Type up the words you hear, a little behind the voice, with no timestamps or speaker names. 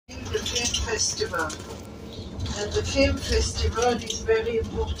festival. And the film festival is very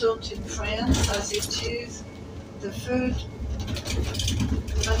important in France as it is the third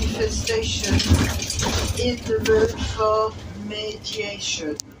manifestation in the world for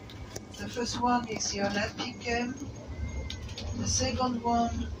mediation. The first one is the Olympic game. The second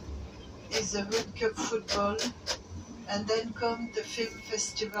one is the World Cup football. And then comes the film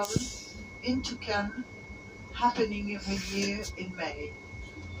festival into Cannes, happening every year in May.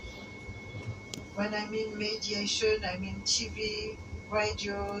 When I mean mediation, I mean TV,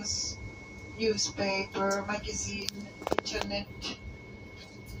 radios, newspaper, magazine, internet,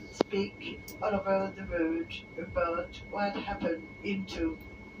 speak all over the world about what happened into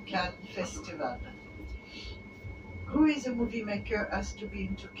Cannes Festival. Who is a movie maker has to be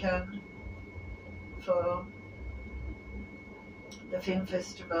into Cannes for the film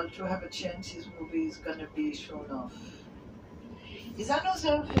festival to have a chance his movie is going to be shown off. Is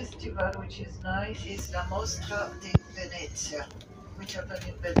another festival which is nice is La Mostra di Venezia, which happened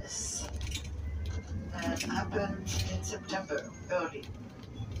in Venice and happened in September early.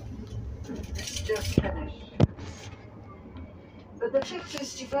 It's just finished. But the film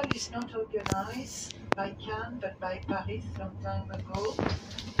festival is not organized by Cannes but by Paris some time ago.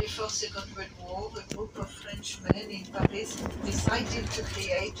 Before Second World War, a group of Frenchmen in Paris decided to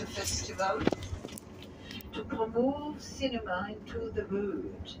create a festival to promote cinema into the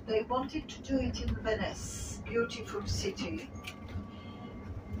world. They wanted to do it in Venice, beautiful city.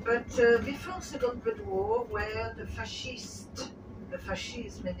 But before Second World War, where the fascism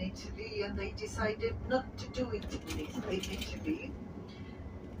in Italy, and they decided not to do it in Italy.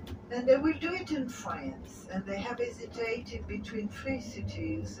 And they will do it in France, and they have hesitated between three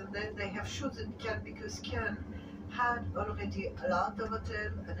cities, and then they have chosen Cannes because Cannes had already a lot of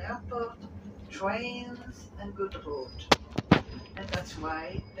hotels, an airport, trains, and good road. And that's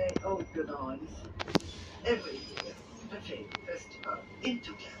why they organize every year the film festival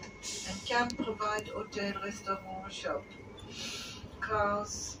into Cannes. And Cannes provide hotel, restaurant, shop,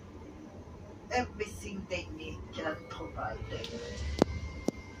 cars, everything they need Cannes provide them.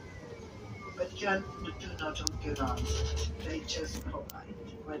 But Cannes do not organize, they just provide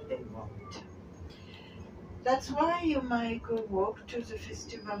what they want. That's why you might go walk to the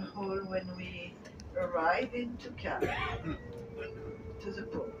festival hall when we arrive into Cannes, to the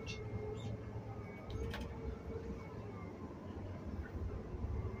port.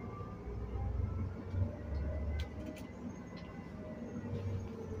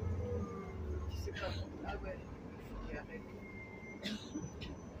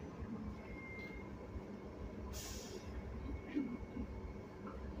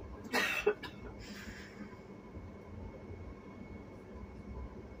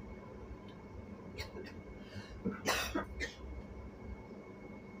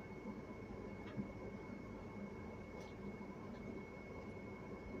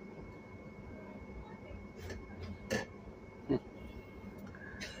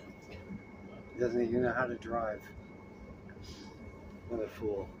 Doesn't even know how to drive. What a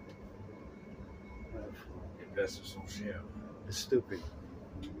fool. What a fool. Il baisse son chien. It's stupid.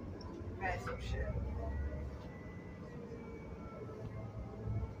 Ouais, son chien.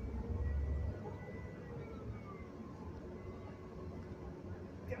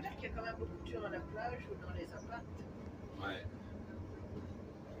 Ça veut dire qu'il y a quand même beaucoup de gens à la plage ou dans les apparts. Ouais.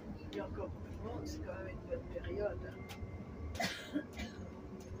 Il y a encore beaucoup de monde, c'est quand même une bonne période.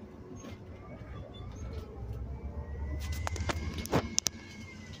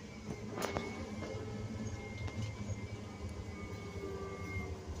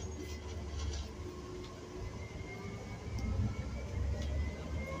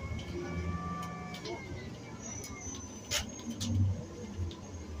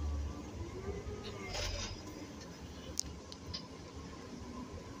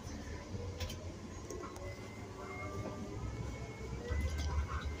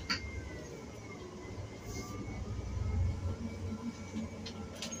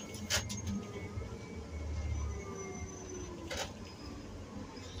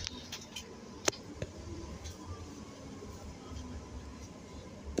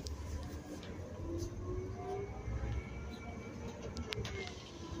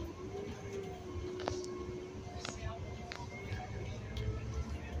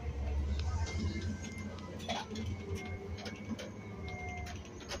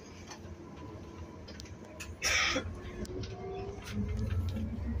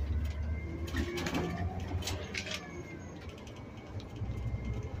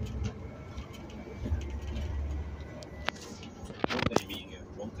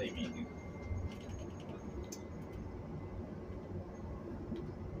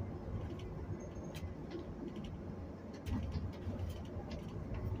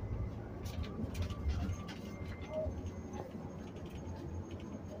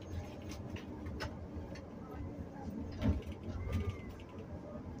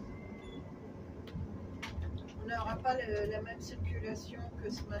 n'aura pas la même circulation que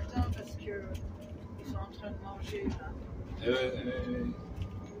ce matin parce que ils sont en train de manger là.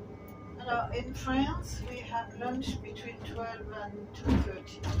 Alors, in France, we have lunch between 12 and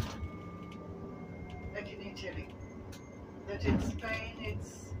 2:30, like in Italy. But in Spain,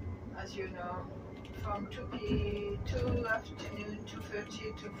 it's, as you know, from 2 afternoon,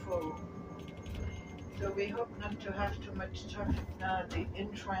 2:30 to 4. So we hope not to have too much traffic now at the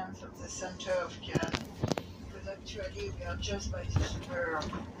entrance of the center of Cannes, because actually we are just by the square,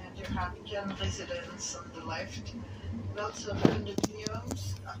 and you have Cannes residence on the left, lots of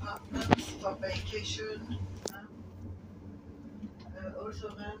condominiums, apartments for vacation, also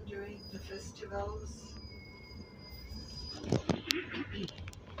run during the festivals.